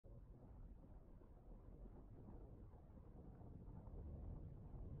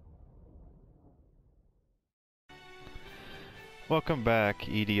Welcome back,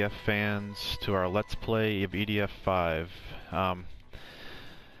 EDF fans, to our Let's Play of EDF 5.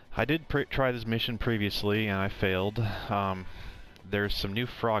 I did try this mission previously, and I failed. There's some new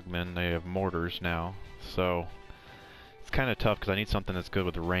frogmen. They have mortars now, so it's kind of tough because I need something that's good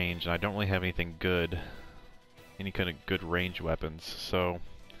with range, and I don't really have anything good, any kind of good range weapons, so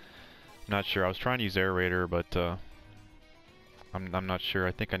I'm not sure. I was trying to use Air Raider, but I'm not sure.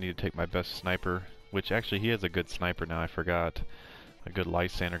 I think I need to take my best sniper, which actually he has a good sniper now, I forgot. A good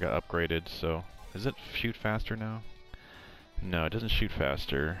Lysander got upgraded, so... Does it shoot faster now? No, it doesn't shoot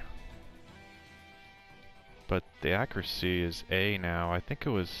faster. But the accuracy is A now. I think it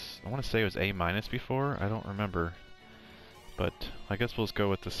was... I want to say it was A minus before? I don't remember. But I guess we'll just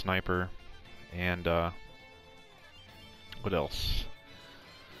go with the sniper. And, what else?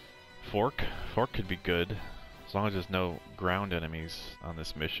 Fork? Fork could be good. As long as there's no ground enemies on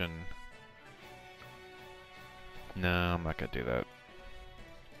this mission. No, I'm not gonna do that.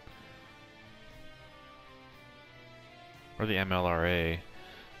 Or the MLRA.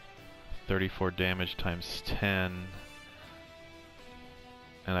 34 damage times 10.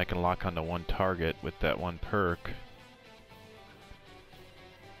 And I can lock onto one target with that one perk.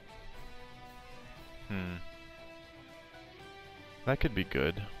 That could be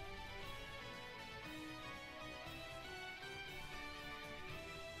good.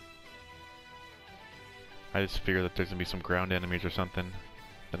 I just fear that there's gonna be some ground enemies or something.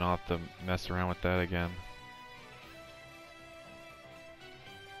 Then I'll have to mess around with that again.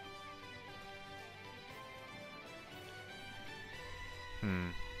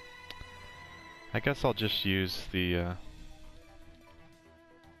 I guess I'll just use the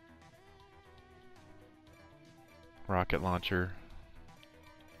rocket launcher.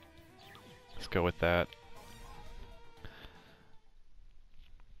 Let's go with that.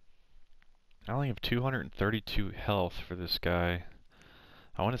 I only have 232 health for this guy.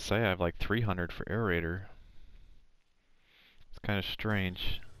 I want to say I have like 300 for Air Raider. It's kind of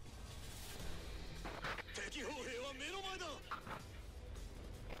strange.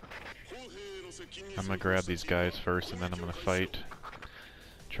 I'm gonna grab these guys first and then I'm gonna fight.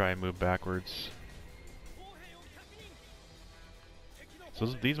 Try and move backwards. So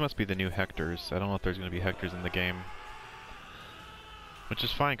these must be the new Hectors. I don't know if there's gonna be Hectors in the game. Which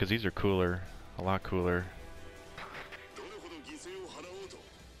is fine because these are cooler. A lot cooler.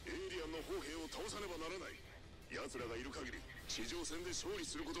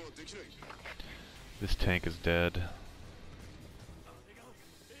 This tank is dead.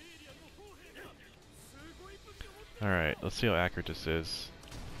 Alright, let's see how accurate this is.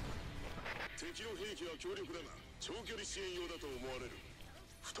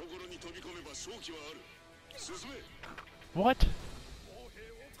 What?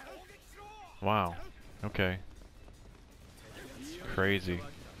 Wow. Okay. Crazy.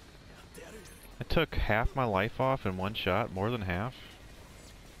 I took half my life off in one shot, more than half.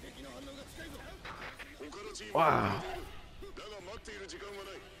 Wow.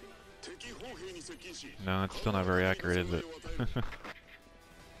 No, it's still not very accurate, is it?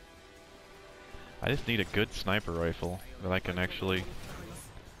 I just need a good sniper rifle that I can actually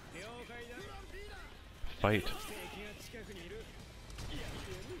fight.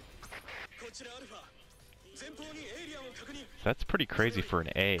 That's pretty crazy for an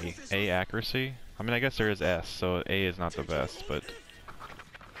A accuracy. I mean, I guess there is S, so A is not the best, but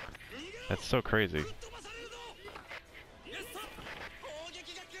that's so crazy.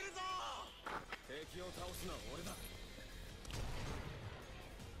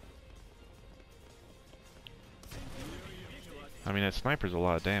 I mean, that sniper's a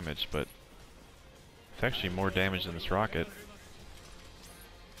lot of damage, but it's actually more damage than this rocket.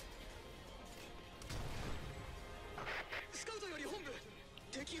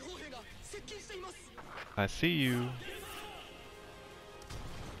 I see you.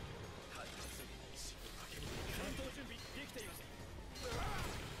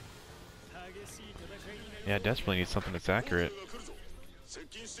 Yeah, I desperately need something that's accurate.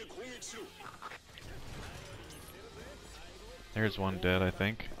 There's one dead, I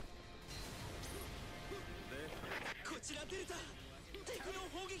think.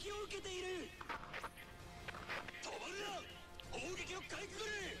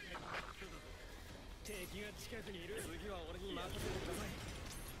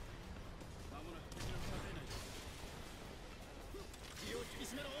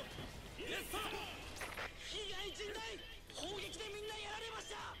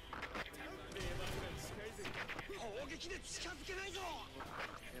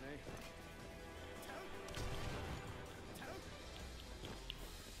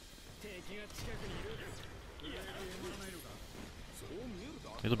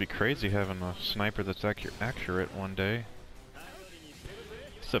 It'll be crazy having a sniper that's accurate one day.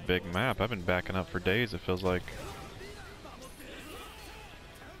 It's a big map. I've been backing up for days, it feels like.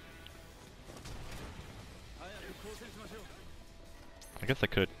 I guess I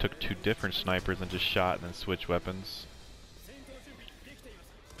could have took two different snipers and just shot and then switched weapons.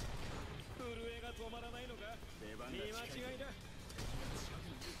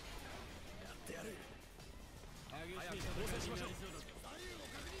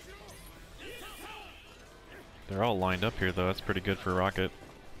 They're all lined up here though, that's pretty good for Rocket.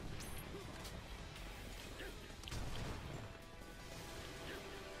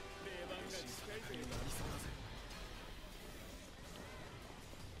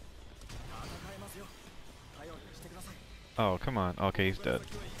 Oh, come on. Okay, he's dead.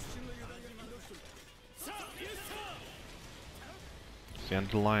 It's the end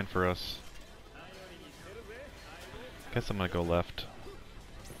of the line for us. Guess I'm gonna go left.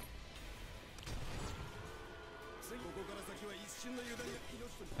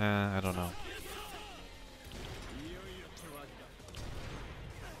 I don't know.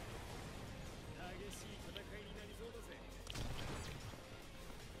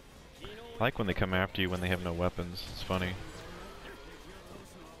 I like when they come after you when they have no weapons. It's funny.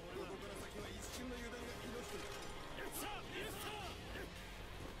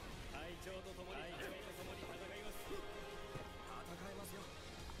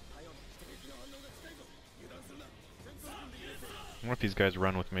 I wonder if these guys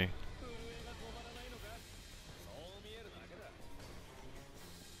run with me.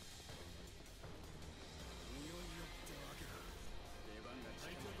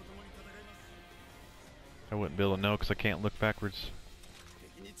 I wouldn't be able to know because I can't look backwards.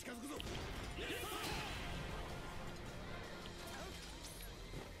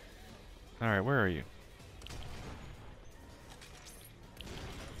 Alright, where are you?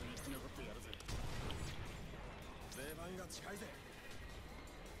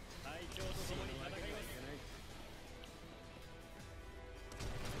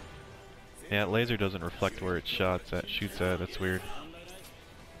 Yeah, laser doesn't reflect where it shoots at. That's weird.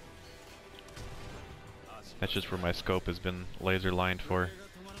 That's just where my scope has been laser lined for.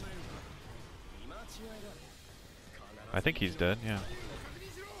 I think he's dead, yeah.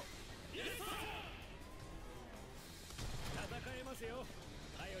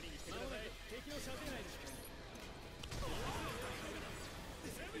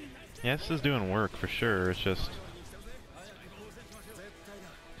 Yeah, this is doing work for sure. It's just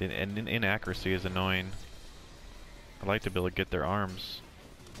the inaccuracy is annoying. I'd like to be able to get their arms.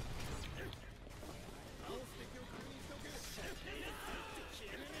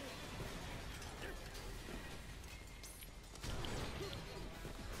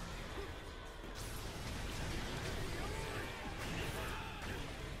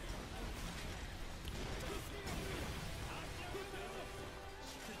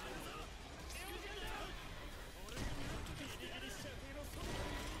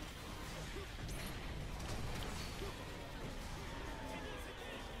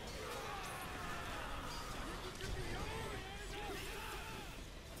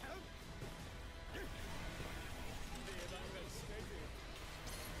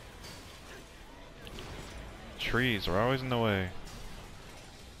 Trees are always in the way.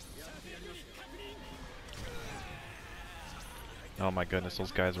 Oh my goodness,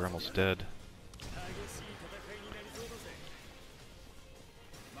 those guys are almost dead.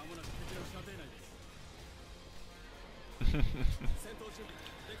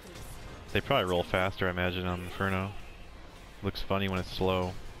 They probably roll faster, I imagine, on Inferno. Looks funny when it's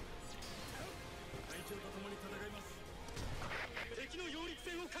slow.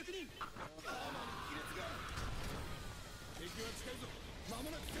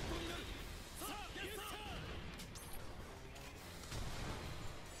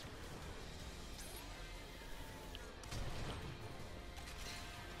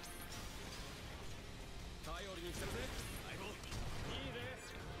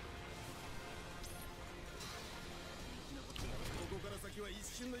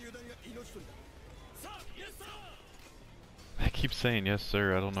 I keep saying yes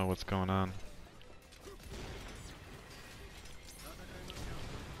sir, I don't know what's going on.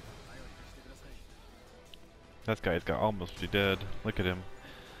 That guy's got almost be dead. Look at him.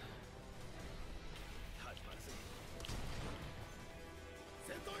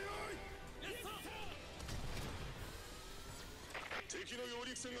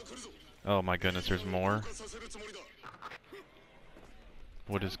 Oh my goodness, there's more.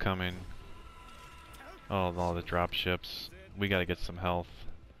 What is coming? Oh, all the drop ships. We gotta get some health.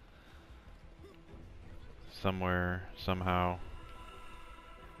 Somewhere, somehow.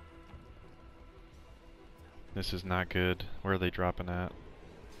 This is not good. Where are they dropping at?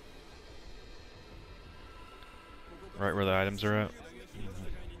 Right where the items are at?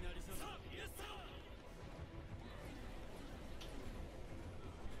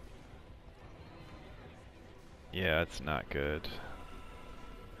 Yeah, it's not good.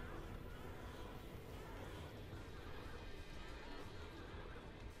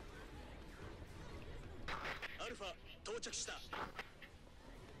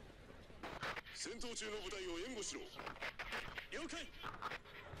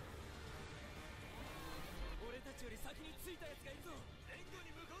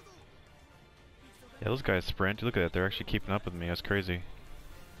 Yeah, those guys sprint. Look at that, they're actually keeping up with me. That's crazy.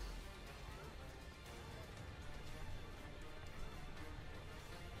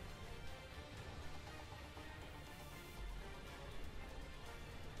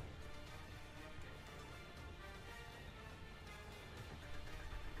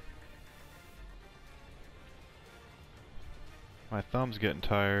 My thumb's getting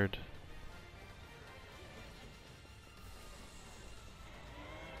tired.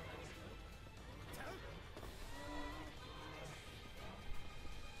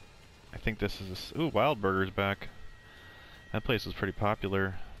 I think this is ooh, Wild Burger's back. That place was pretty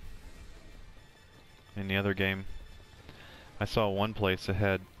popular in the other game. I saw one place that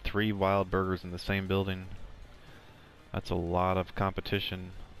had 3 Wild Burgers in the same building. That's a lot of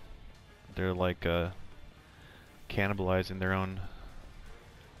competition. They're like cannibalizing their own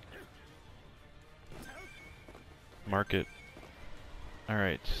market.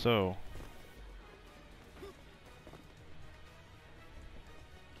 Alright, so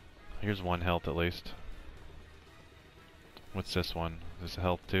here's 1 health at least. What's this one? Is this a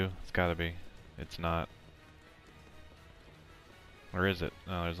health too? It's gotta be. It's not. Or is it?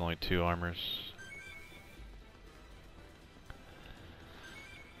 Oh, there's only 2 armors.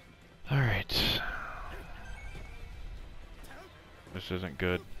 Alright. This isn't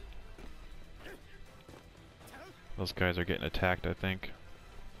good. Those guys are getting attacked, I think.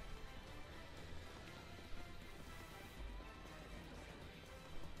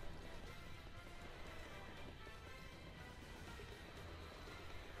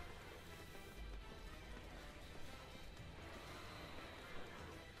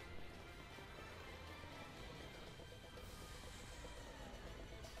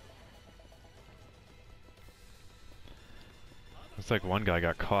 Looks like one guy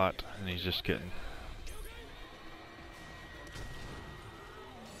got caught and he's just getting...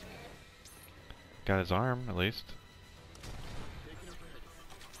 Got his arm, at least.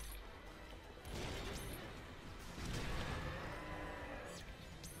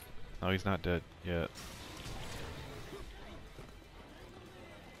 Oh, he's not dead yet.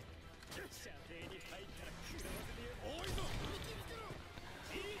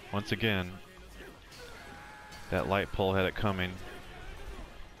 Once again, that light pole had it coming.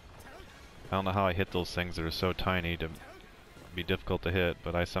 I don't know how I hit those things that are so tiny to be difficult to hit,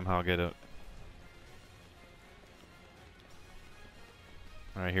 but I somehow get it.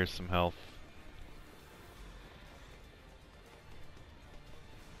 Alright, here's some health.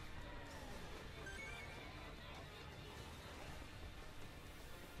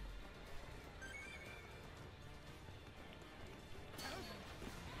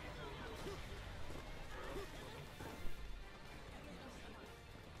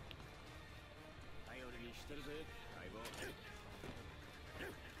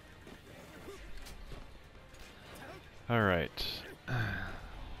 Alright.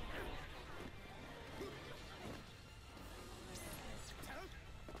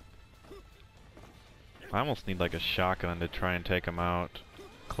 I almost need like a shotgun to try and take him out.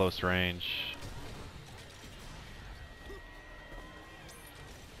 Close range.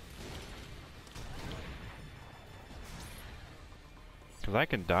 Because I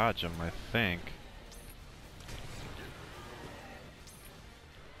can dodge him, I think.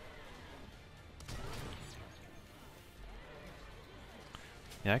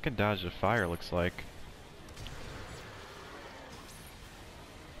 Yeah, I can dodge the fire, looks like.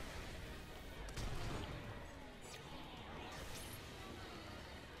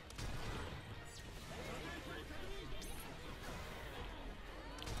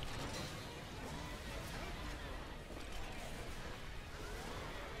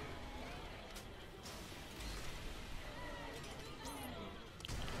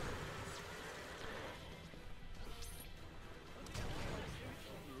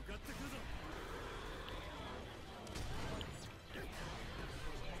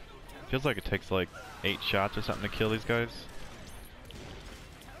 Feels like it takes like 8 shots or something to kill these guys.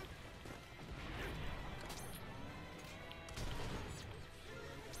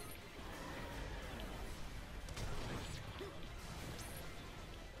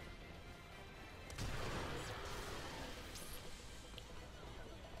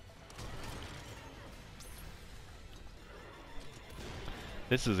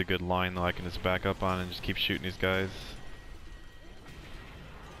 This is a good line though, I can just back up on and just keep shooting these guys.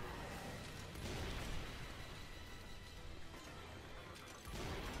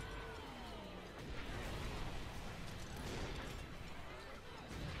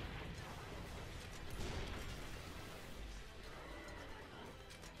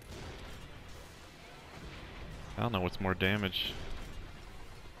 I don't know what's more damage.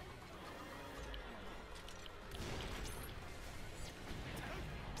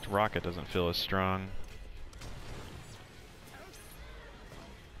 Rocket doesn't feel as strong.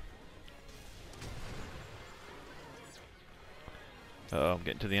 Uh-oh, I'm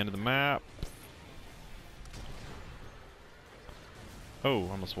getting to the end of the map. Oh,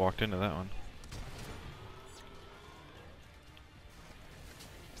 almost walked into that one.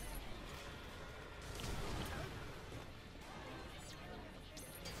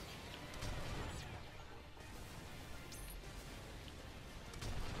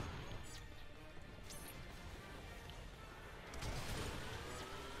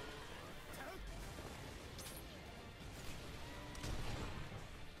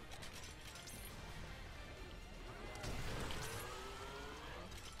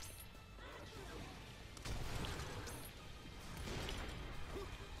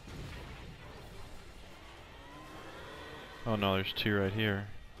 Oh no, there's two right here.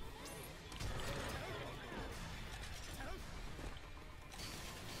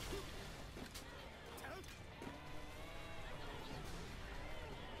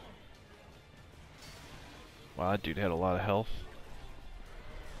 Wow, that dude had a lot of health.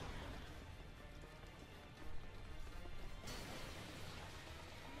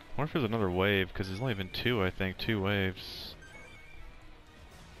 I wonder if there's another wave, because there's only been two, I think, two waves.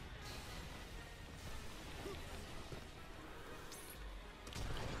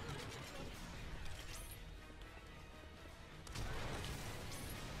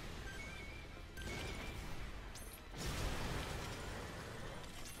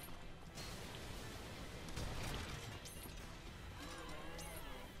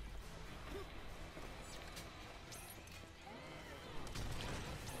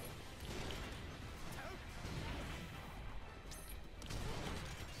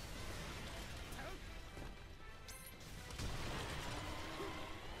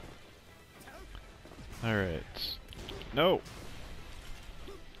 Alright. No!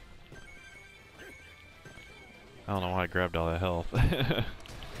 I don't know why I grabbed all that health. That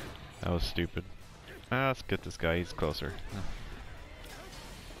was stupid. Ah, let's get this guy, he's closer.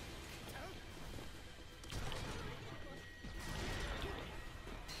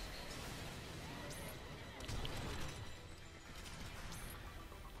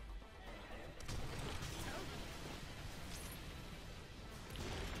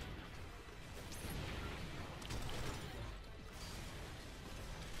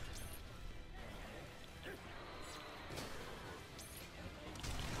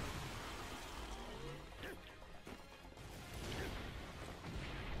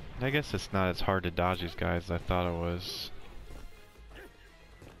 I guess it's not as hard to dodge these guys as I thought it was.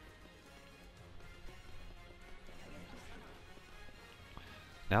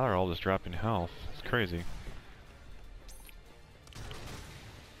 Now they're all just dropping health. It's crazy.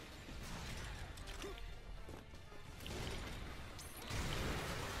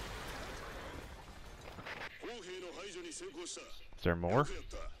 Is there more?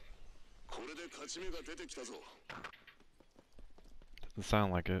 Doesn't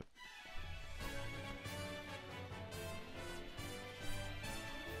sound like it.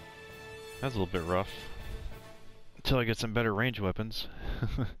 That's a little bit rough. Until I get some better range weapons.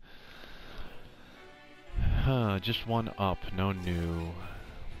 Just one up, no new.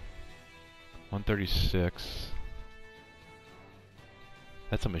 136.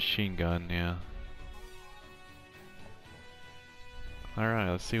 That's a machine gun, yeah. Alright,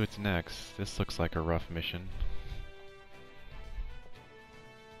 let's see what's next. This looks like a rough mission.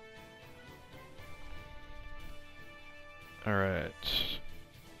 Alright.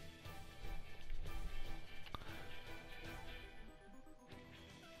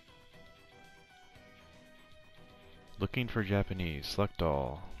 Looking for Japanese. Select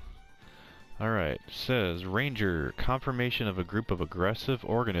all. Alright. Says, Ranger, confirmation of a group of aggressive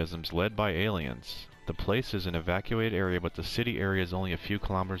organisms led by aliens. The place is an evacuated area, but the city area is only a few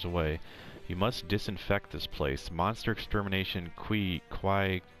kilometers away. You must disinfect this place. Monster extermination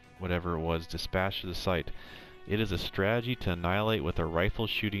Quai, whatever it was, dispatched to the site. It is a strategy to annihilate with a rifle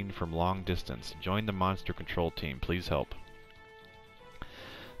shooting from long distance. Join the monster control team. Please help.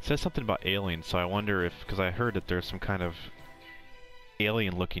 It says something about aliens, so I wonder if, because I heard that there's some kind of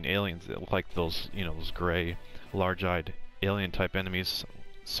alien-looking aliens that look like those, you know, those gray, large-eyed alien-type enemies.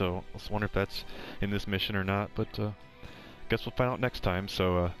 So let's wonder if that's in this mission or not, but guess we'll find out next time.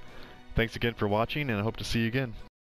 So thanks again for watching, and I hope to see you again.